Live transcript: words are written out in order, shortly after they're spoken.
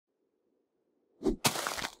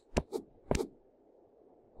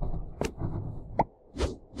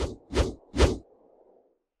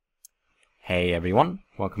Hey everyone,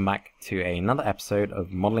 welcome back to another episode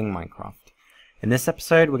of Modeling Minecraft. In this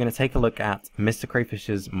episode we're going to take a look at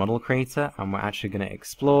MrCrayfish's model creator, and we're actually going to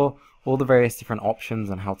explore all the various different options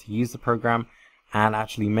and how to use the program and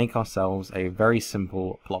actually make ourselves a very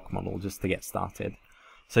simple block model just to get started.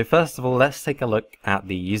 So first of all, let's take a look at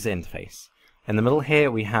the user interface. In the middle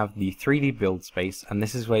here we have the 3D build space, and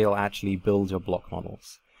this is where you'll actually build your block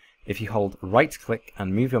models. If you hold right click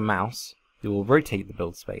and move your mouse, you will rotate the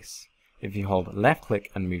build space. If you hold left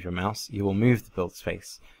click and move your mouse, you will move the build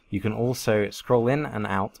space. You can also scroll in and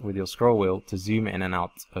out with your scroll wheel to zoom in and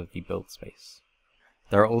out of the build space.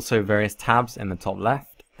 There are also various tabs in the top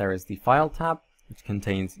left. There is the File tab, which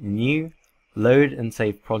contains New, Load and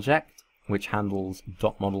Save Project, which handles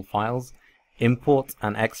 .model files, Import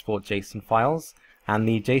and Export JSON files, and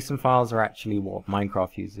the JSON files are actually what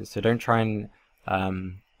Minecraft uses, so don't try and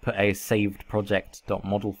put a saved project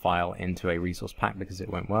 .model file into a resource pack because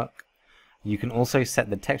it won't work. You can also set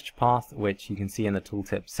the texture path, which you can see in the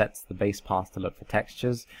tooltip sets the base path to look for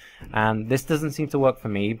textures. And this doesn't seem to work for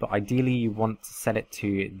me, but ideally you want to set it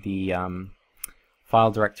to the file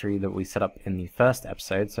directory that we set up in the first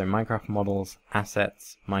episode. So Minecraft models,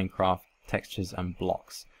 assets, Minecraft, textures and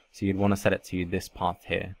blocks. So you'd want to set it to this path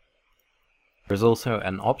here. There's also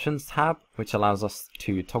an options tab, which allows us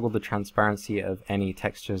to toggle the transparency of any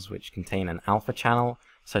textures which contain an alpha channel,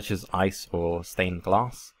 such as ice or stained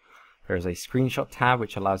glass. There is a screenshot tab,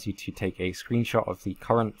 which allows you to take a screenshot of the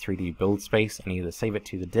current 3D build space and either save it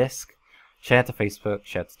to the disk, share to Facebook,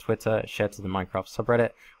 share to Twitter, share to the Minecraft subreddit,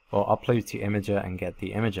 or upload to Imager and get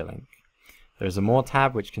the Imager link. There's a More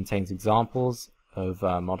tab, which contains examples of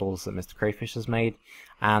models that MrCrayfish has made,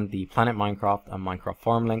 and the Planet Minecraft and Minecraft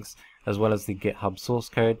forum links, as well as the GitHub source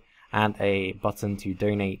code, and a button to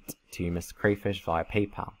donate to MrCrayfish via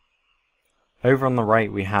PayPal. Over on the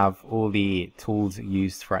right we have all the tools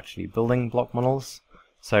used for actually building block models.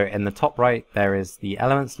 So in the top right there is the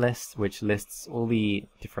elements list, which lists all the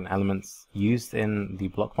different elements used in the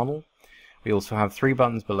block model. We also have three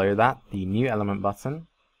buttons below that: the new element button,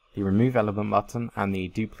 the remove element button, and the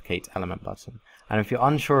duplicate element button. And if you're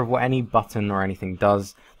unsure of what any button or anything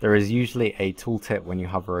does, there is usually a tooltip when you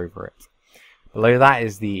hover over it. Below that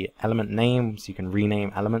is the element name, so you can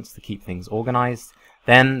rename elements to keep things organized.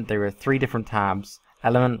 Then there are three different tabs: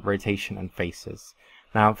 element, rotation and faces.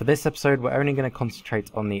 Now for this episode we're only going to concentrate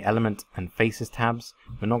on the element and faces tabs.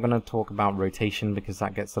 We're not going to talk about rotation because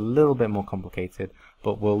that gets a little bit more complicated,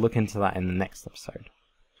 but we'll look into that in the next episode.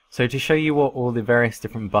 So to show you what all the various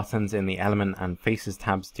different buttons in the element and faces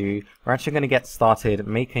tabs do, we're actually going to get started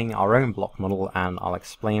making our own block model, and I'll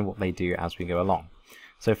explain what they do as we go along.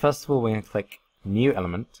 So first of all we're going to click new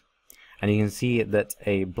element, and you can see that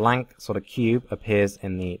a blank sort of cube appears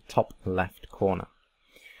in the top left corner.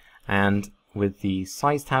 And with the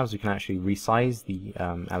size tabs we can actually resize the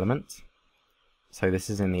element. So this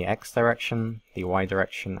is in the X direction, the Y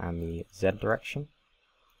direction and the Z direction.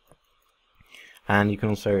 And you can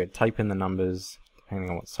also type in the numbers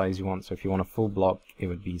depending on what size you want. So if you want a full block, it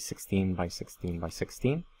would be 16 by 16 by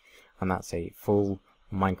 16, and that's a full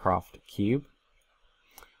Minecraft cube.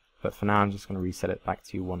 But for now I'm just going to reset it back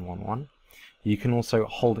to 111. You can also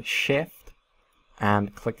hold shift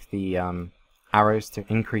and click the arrows to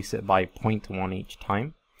increase it by 0.1 each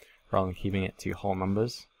time, rather than keeping it to whole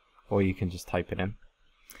numbers, or you can just type it in.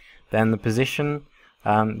 Then the position,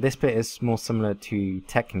 this bit is more similar to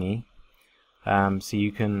Techni, so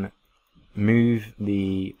you can move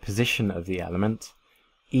the position of the element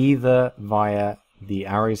either via the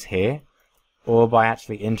arrows here or by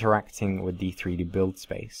actually interacting with the 3D build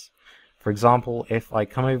space. For example, if I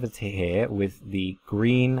come over to here with the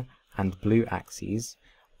green and blue axes,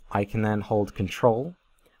 I can then hold Control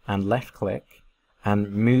and left click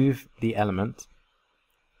and move the element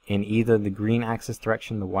in either the green axis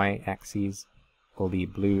direction, the Y axis, or the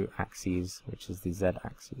blue axis, which is the Z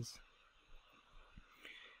axis.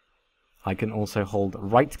 I can also hold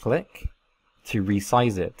right click to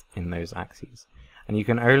resize it in those axes. And you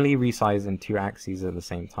can only resize in two axes at the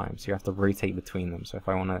same time, so you have to rotate between them. So if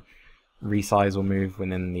I want to resize or move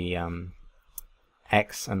within the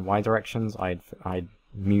X and Y directions, I'd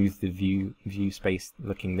move the view space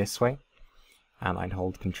looking this way, and I'd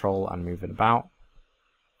hold Control and move it about.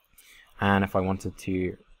 And if I wanted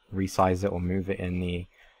to resize it or move it in the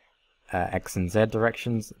X and Z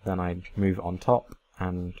directions, then I'd move it on top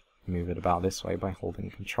and move it about this way by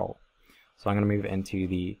holding Control. So I'm going to move it into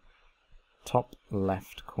the top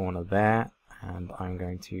left corner there, and I'm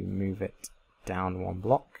going to move it down one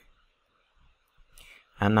block.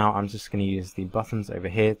 And now I'm just going to use the buttons over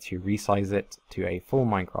here to resize it to a full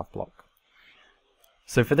Minecraft block.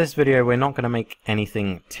 So for this video, we're not going to make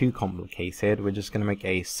anything too complicated. We're just going to make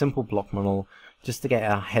a simple block model just to get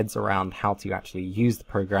our heads around how to actually use the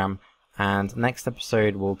program. And next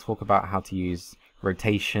episode, we'll talk about how to use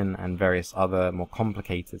rotation and various other more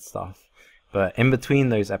complicated stuff. But in between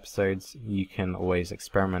those episodes, you can always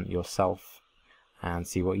experiment yourself and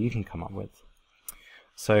see what you can come up with.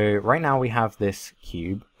 So right now we have this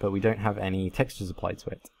cube, but we don't have any textures applied to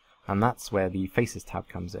it. And that's where the Faces tab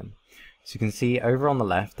comes in. So you can see over on the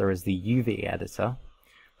left there is the UV editor.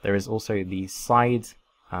 There is also the side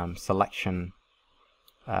selection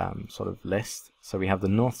sort of list. So we have the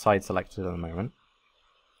north side selected at the moment.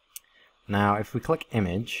 Now if we click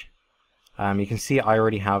image, you can see I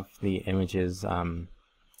already have the images, the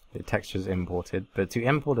textures imported. But to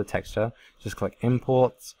import a texture, just click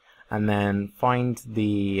import and then find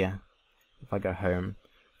the, if I go home,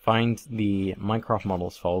 find the Minecraft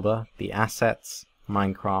models folder, the assets,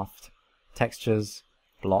 Minecraft, textures,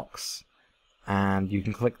 blocks, and you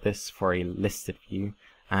can click this for a listed view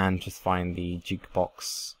and just find the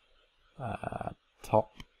jukebox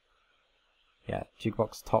top. Yeah,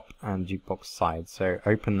 jukebox top and jukebox side. So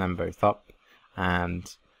open them both up, and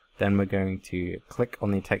then we're going to click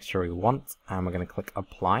on the texture we want, and we're going to click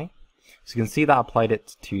apply. So you can see that applied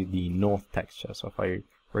it to the north texture. So if I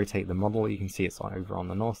rotate the model, you can see it's over on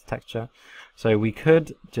the north texture. So we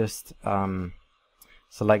could just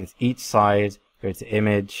select each side, go to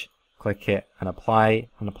image, click it and apply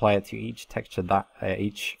it to each texture,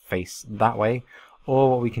 each face that way.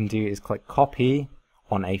 Or what we can do is click copy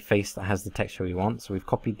on a face that has the texture we want. So we've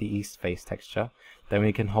copied the east face texture. Then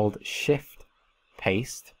we can hold shift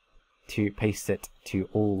paste to paste it to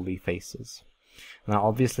all the faces. Now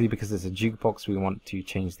obviously because it's a jukebox, we want to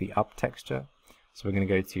change the up texture. So we're going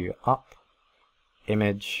to go to up,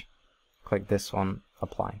 image, click this one,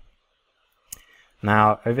 apply.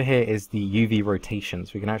 Now over here is the UV rotation,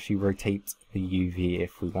 so we can actually rotate the UV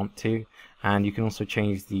if we want to, and you can also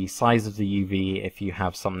change the size of the UV if you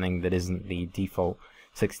have something that isn't the default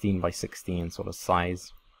 16 by 16 sort of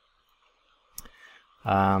size.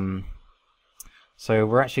 So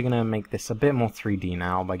we're actually going to make this a bit more 3D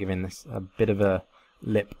now by giving this a bit of a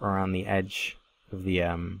lip around the edge of the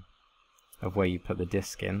of where you put the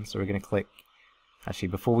disk in. So we're going to click, actually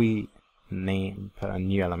before we put a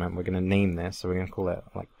new element, we're going to name this, so we're going to call it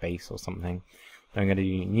like base or something. Then we're going to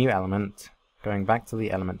do new element, going back to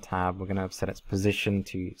the element tab, we're going to set its position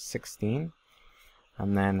to 16,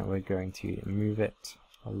 and then we're going to move it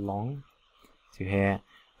along to here.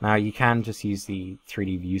 Now you can just use the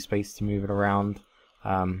 3D view space to move it around.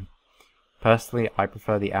 Personally I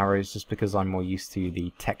prefer the arrows just because I'm more used to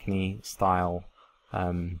the Techni style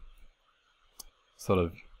sort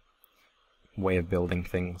of way of building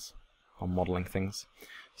things or modeling things.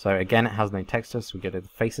 So again, it has no texture, so we go to the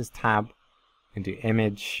Faces tab and do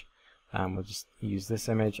image. We'll just use this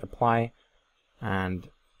image, apply, and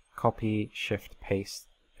copy, shift, paste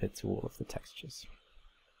it to all of the textures.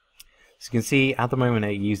 So you can see at the moment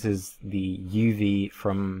it uses the UV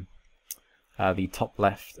from the top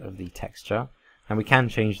left of the texture, and we can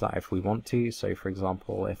change that if we want to. So for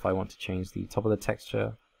example, if I want to change the top of the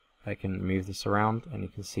texture, I can move this around and you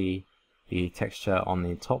can see the texture on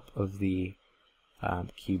the top of the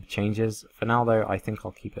cube changes. For now though, I think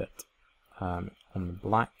I'll keep it on the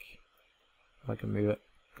black. If I can move it,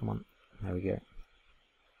 come on, there we go.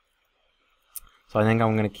 So I think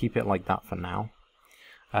I'm going to keep it like that for now.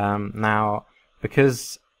 Now,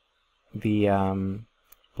 because the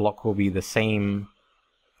block will be the same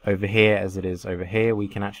over here as it is over here, we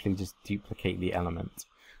can actually just duplicate the element.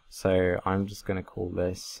 So I'm just going to call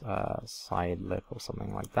this side lip or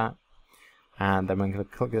something like that. And then we're going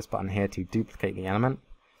to click this button here to duplicate the element.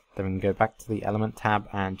 Then we can go back to the element tab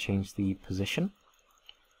and change the position.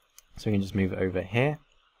 So we can just move it over here.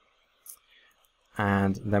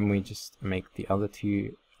 And then we just make the other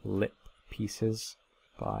two lip pieces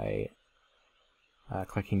by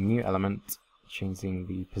clicking new element, changing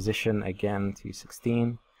the position again to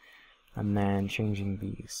 16, and then changing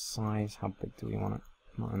the size. How big do we want it?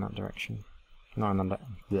 Not in that direction. Not in that.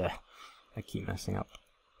 Bleh. I keep messing up.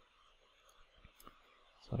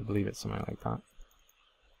 So I believe it's something like that.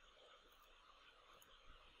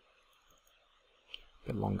 A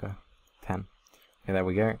bit longer. 10. Okay, there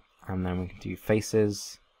we go. And then we can do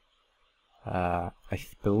faces. I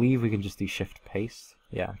believe we can just do shift paste.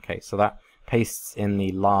 Yeah, okay, so that pastes in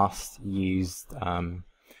the last used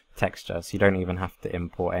texture, so you don't even have to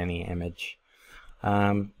import any image.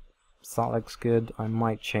 So that looks good. I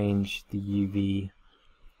might change the UV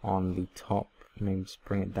on the top, maybe just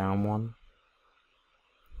bring it down one.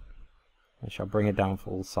 Actually, I'll bring it down for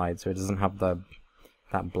all sides so it doesn't have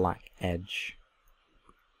that black edge.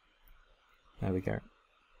 There we go.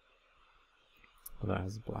 Although it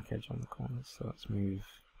has a black edge on the corners, so let's move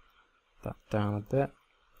that down a bit.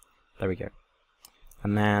 There we go.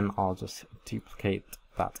 And then I'll just duplicate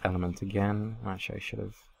that element again. Actually, I should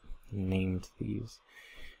have named these.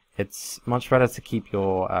 It's much better to keep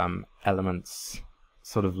your elements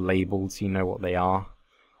sort of labeled so you know what they are.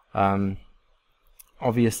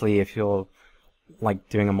 Obviously, if you're like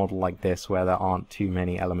doing a model like this where there aren't too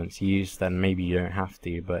many elements used, then maybe you don't have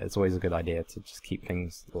to, but it's always a good idea to just keep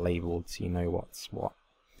things labeled so you know what's what.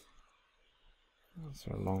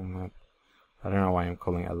 So a long lip. I don't know why I'm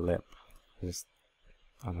calling it a lip. I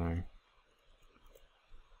don't know.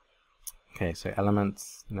 Okay, so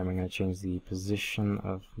elements, and then we're going to change the position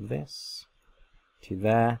of this to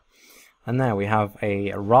there. And there we have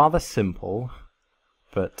a rather simple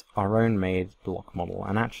but our own made block model.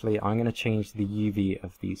 And actually I'm going to change the UV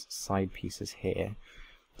of these side pieces here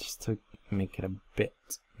just to make it a bit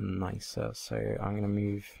nicer. So I'm going to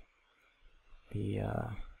move the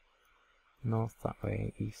north that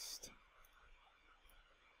way, east,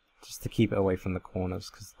 just to keep it away from the corners,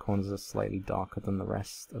 because the corners are slightly darker than the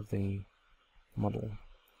rest of the model.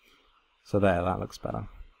 So there, that looks better.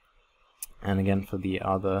 And again for the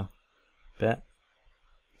other bit,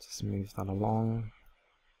 just move that along.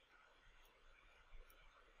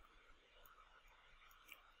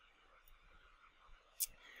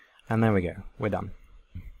 And there we go, we're done.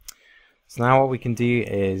 So now what we can do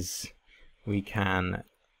is we can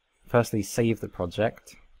firstly save the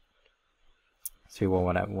project to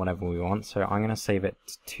whatever we want. So I'm going to save it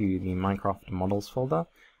to the Minecraft models folder,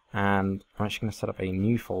 and I'm actually going to set up a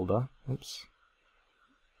new folder. Oops.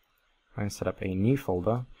 I'm going to set up a new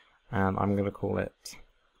folder, and I'm going to call it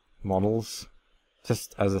models,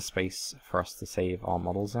 just as a space for us to save our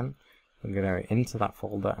models in. We're going to go into that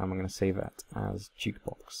folder and we're going to save it as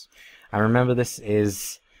jukebox. And remember, this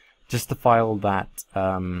is just the file that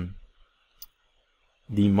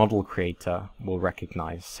the model creator will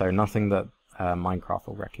recognize, so nothing that Minecraft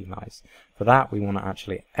will recognize. For that, we want to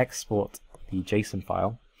actually export the JSON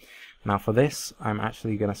file. Now for this, I'm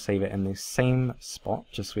actually going to save it in the same spot,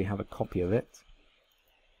 just so we have a copy of it.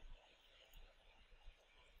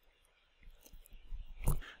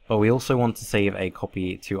 But we also want to save a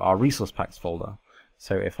copy to our resource packs folder.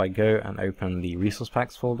 So if I go and open the resource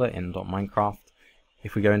packs folder in .minecraft,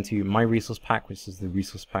 if we go into my resource pack, which is the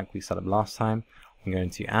resource pack we set up last time, I'm going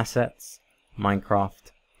to assets,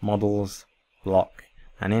 Minecraft, models, block,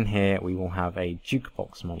 and in here we will have a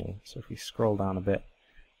jukebox model. So if we scroll down a bit,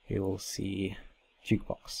 we will see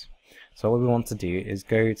jukebox. So what we want to do is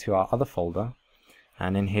go to our other folder,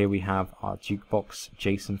 and in here we have our jukebox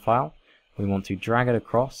JSON file. We want to drag it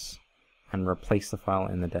across and replace the file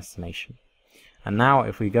in the destination. And now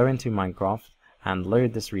if we go into Minecraft and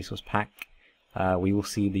load this resource pack, we will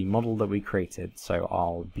see the model that we created. So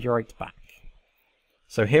I'll be right back.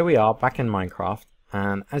 So here we are back in Minecraft,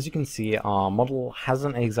 and as you can see, our model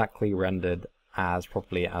hasn't exactly rendered as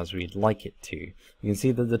properly as we'd like it to. You can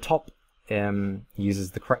see that the top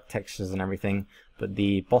uses the correct textures and everything, but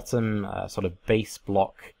the bottom sort of base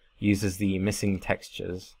block uses the missing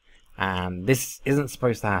textures. And this isn't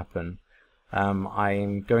supposed to happen.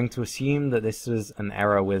 I'm going to assume that this is an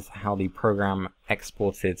error with how the program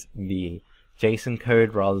exported the JSON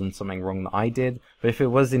code rather than something wrong that I did. But if it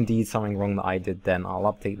was indeed something wrong that I did, then I'll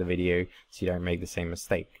update the video so you don't make the same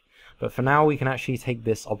mistake. But for now, we can actually take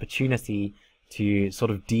this opportunity to sort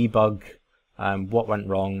of debug what went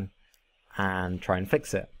wrong and try and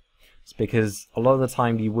fix it. It's because a lot of the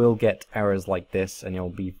time you will get errors like this, and you'll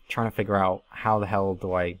be trying to figure out how the hell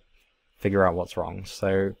do I figure out what's wrong.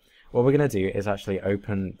 So what we're going to do is actually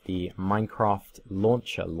open the Minecraft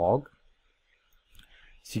launcher log.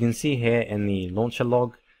 So you can see here in the launcher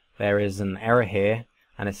log there is an error here,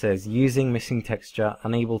 and it says using missing texture,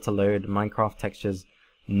 unable to load Minecraft textures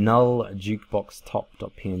null jukebox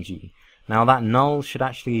top.png. Now that null should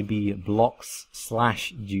actually be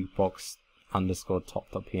blocks/jukebox underscore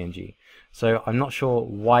top.png. So I'm not sure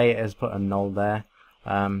why it has put a null there.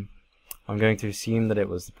 I'm going to assume that it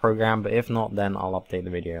was the program, but if not, then I'll update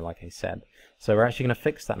the video like I said. So we're actually going to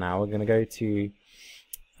fix that now. We're going to go to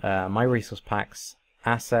my resource packs,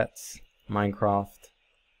 assets, Minecraft,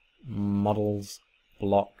 models,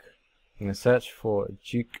 block. I'm going to search for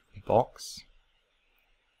jukebox,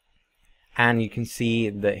 and you can see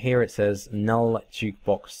that here it says null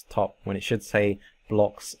jukebox top when it should say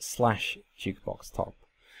blocks/jukebox top.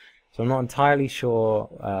 So I'm not entirely sure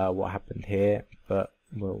what happened here, but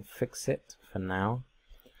we'll fix it for now.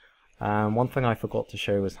 One thing I forgot to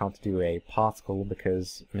show was how to do a particle,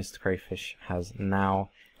 because MrCrayfish has now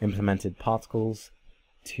implemented particles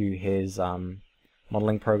to his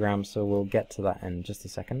modeling program, so we'll get to that in just a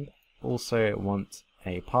second. Also want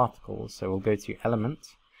a particle, so we'll go to Element,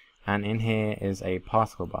 and in here is a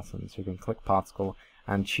particle button, so we can click particle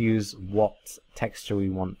and choose what texture we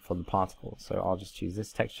want for the particle. So I'll just choose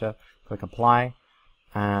this texture, click apply,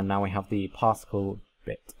 and now we have the particle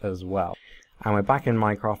bit as well. And we're back in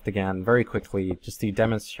Minecraft again very quickly, just to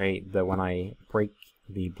demonstrate that when I break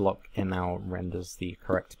the block, it now renders the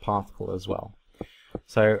correct particle as well.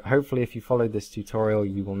 So hopefully if you followed this tutorial,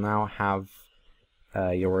 you will now have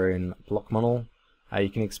your own block model. You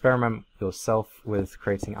can experiment yourself with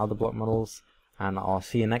creating other block models, and I'll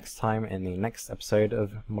see you next time in the next episode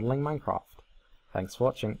of Modeling Minecraft. Thanks for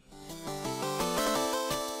watching.